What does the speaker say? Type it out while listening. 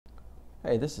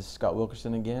Hey, this is Scott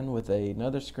Wilkerson again with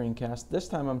another screencast. This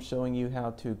time I'm showing you how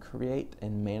to create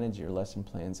and manage your lesson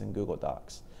plans in Google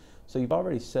Docs. So you've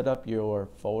already set up your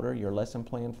folder, your lesson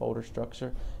plan folder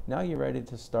structure. Now you're ready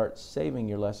to start saving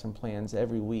your lesson plans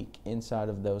every week inside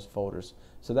of those folders.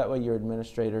 So that way your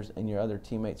administrators and your other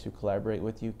teammates who collaborate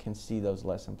with you can see those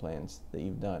lesson plans that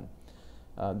you've done.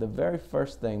 The very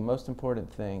first thing, most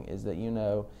important thing, is that you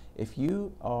know if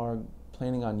you are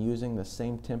planning on using the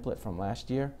same template from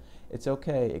last year, it's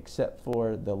okay except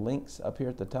for the links up here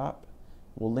at the top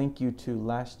will link you to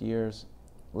last year's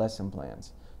lesson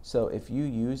plans. So if you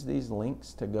use these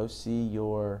links to go see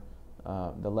your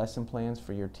the lesson plans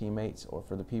for your teammates or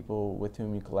for the people with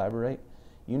whom you collaborate,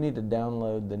 you need to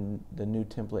download the new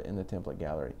template in the template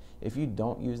gallery. If you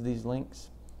don't use these links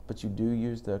but you do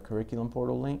use the curriculum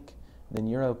portal link, then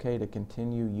you're okay to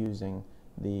continue using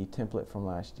the template from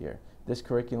last year. This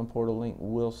curriculum portal link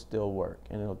will still work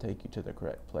and it'll take you to the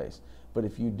correct place. But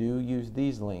if you do use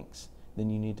these links, then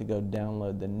you need to go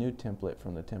download the new template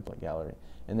from the template gallery.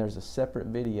 And there's a separate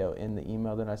video in the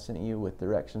email that I sent you with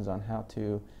directions on how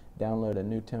to download a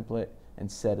new template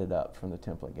and set it up from the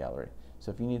template gallery.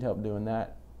 So if you need help doing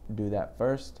that, do that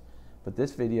first. But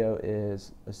this video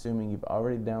is assuming you've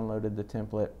already downloaded the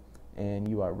template and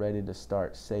you are ready to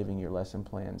start saving your lesson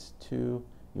plans to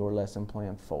your lesson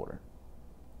plan folder.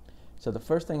 So the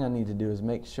first thing I need to do is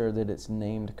make sure that it's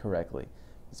named correctly.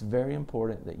 It's very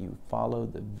important that you follow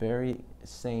the very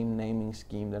same naming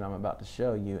scheme that I'm about to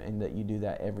show you and that you do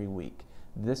that every week.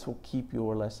 This will keep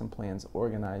your lesson plans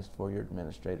organized for your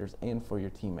administrators and for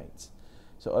your teammates.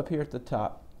 So up here at the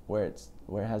top where it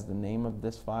has the name of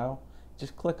this file,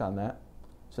 just click on that.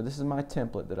 So this is my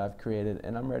template that I've created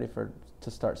and I'm ready to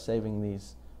start saving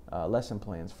these lesson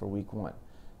plans for week 1.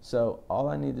 So all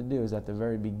I need to do is at the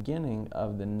very beginning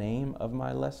of the name of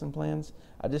my lesson plans,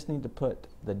 I just need to put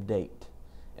the date.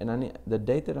 And the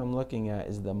date that I'm looking at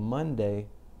is the Monday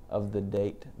of the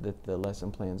date that the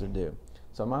lesson plans are due.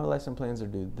 So my lesson plans are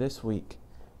due this week.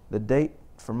 The date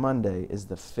for Monday is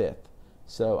the 5th.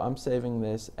 So I'm saving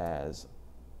this as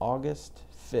August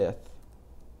 5th,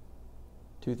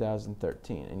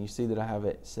 2013. And you see that I have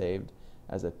it saved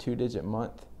as a 2-digit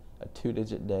month, a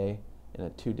 2-digit day, and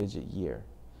a 2-digit year.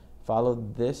 Follow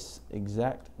this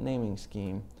exact naming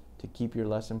scheme to keep your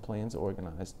lesson plans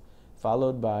organized,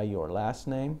 followed by your last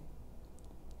name,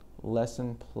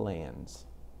 lesson plans.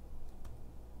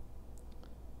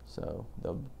 So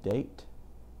the date,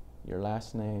 your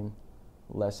last name,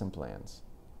 lesson plans.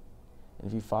 And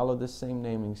if you follow this same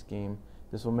naming scheme,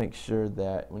 this will make sure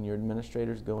that when your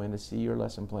administrators go in to see your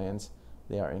lesson plans,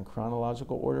 they are in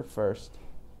chronological order first,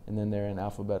 and then they're in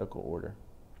alphabetical order.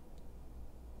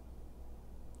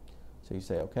 So you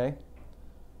say okay.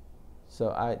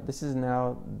 So this is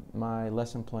now my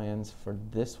lesson plans for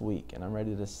this week and I'm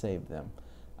ready to save them.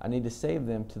 I need to save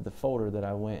them to the folder that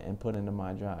I went and put into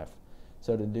my drive.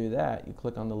 So to do that, you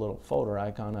click on the little folder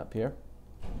icon up here.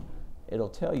 It'll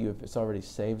tell you if it's already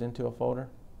saved into a folder.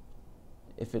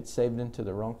 If it's saved into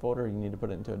the wrong folder, you need to put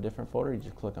it into a different folder. You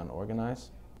just click on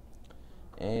organize.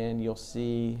 And you'll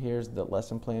see here's the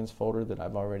lesson plans folder that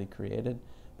I've already created.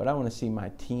 But I want to see my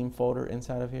team folder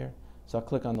inside of here. So I'll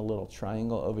click on the little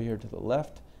triangle over here to the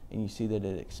left and you see that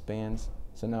it expands.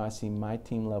 So now I see my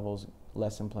team levels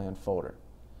lesson plan folder.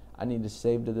 I need to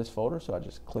save to this folder, so I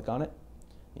just click on it.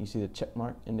 And you see the check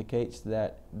mark indicates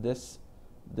that this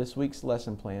week's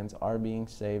lesson plans are being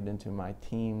saved into my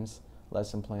team's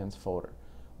lesson plans folder.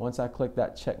 Once I click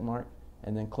that check mark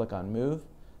and then click on move,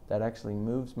 that actually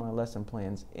moves my lesson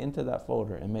plans into that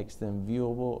folder and makes them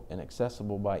viewable and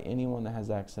accessible by anyone that has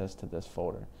access to this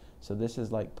folder. So this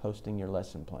is like posting your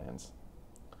lesson plans.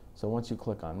 So once you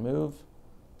click on move,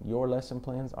 your lesson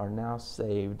plans are now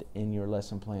saved in your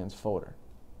lesson plans folder.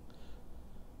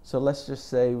 So let's just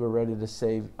say we're ready to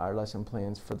save our lesson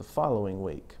plans for the following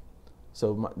week.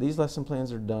 So these lesson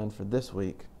plans are done for this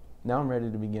week. Now I'm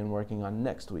ready to begin working on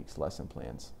next week's lesson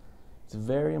plans. It's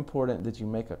very important that you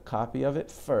make a copy of it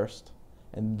first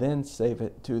and then save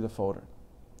it to the folder.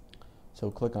 So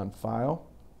click on File,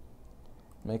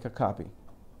 Make a Copy.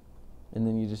 And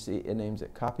then you just see it names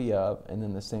it copy of and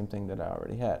then the same thing that I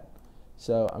already had.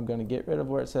 So I'm going to get rid of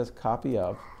where it says copy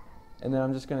of and then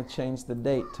I'm just going to change the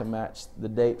date to match the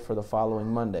date for the following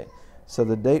Monday. So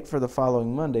the date for the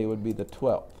following Monday would be the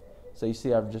 12th. So you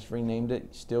see I've just renamed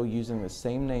it, still using the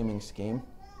same naming scheme.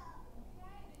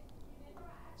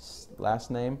 Last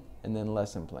name and then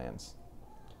lesson plans.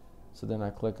 So then I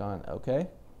click on OK.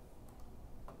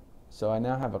 So I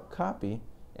now have a copy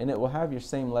and it will have your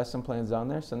same lesson plans on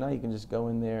there. So now you can just go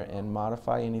in there and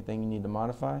modify anything you need to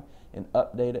modify and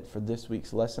update it for this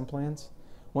week's lesson plans.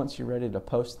 Once you're ready to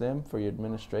post them for your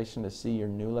administration to see your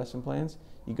new lesson plans,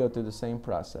 you go through the same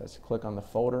process. Click on the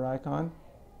folder icon,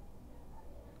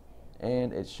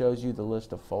 and it shows you the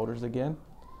list of folders again.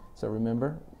 So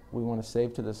remember, we want to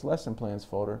save to this lesson plans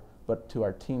folder, but to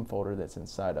our team folder that's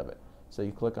inside of it. So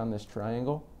you click on this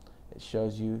triangle, it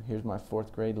shows you, here's my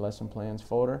 4th grade lesson plans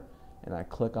folder, and I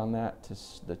click on that,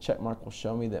 the check mark will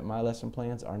show me that my lesson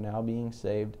plans are now being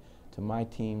saved to my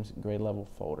team's grade level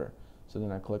folder. So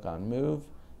then I click on move,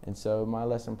 and so my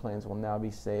lesson plans will now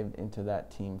be saved into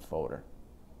that team folder.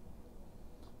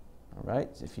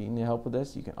 Alright, so if you need help with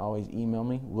this, you can always email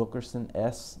me,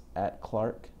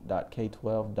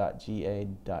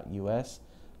 wilkersons@clark.k12.ga.us,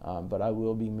 but I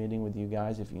will be meeting with you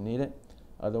guys if you need it.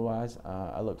 Otherwise,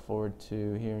 I look forward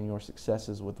to hearing your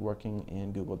successes with working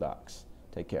in Google Docs.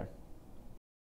 Take care.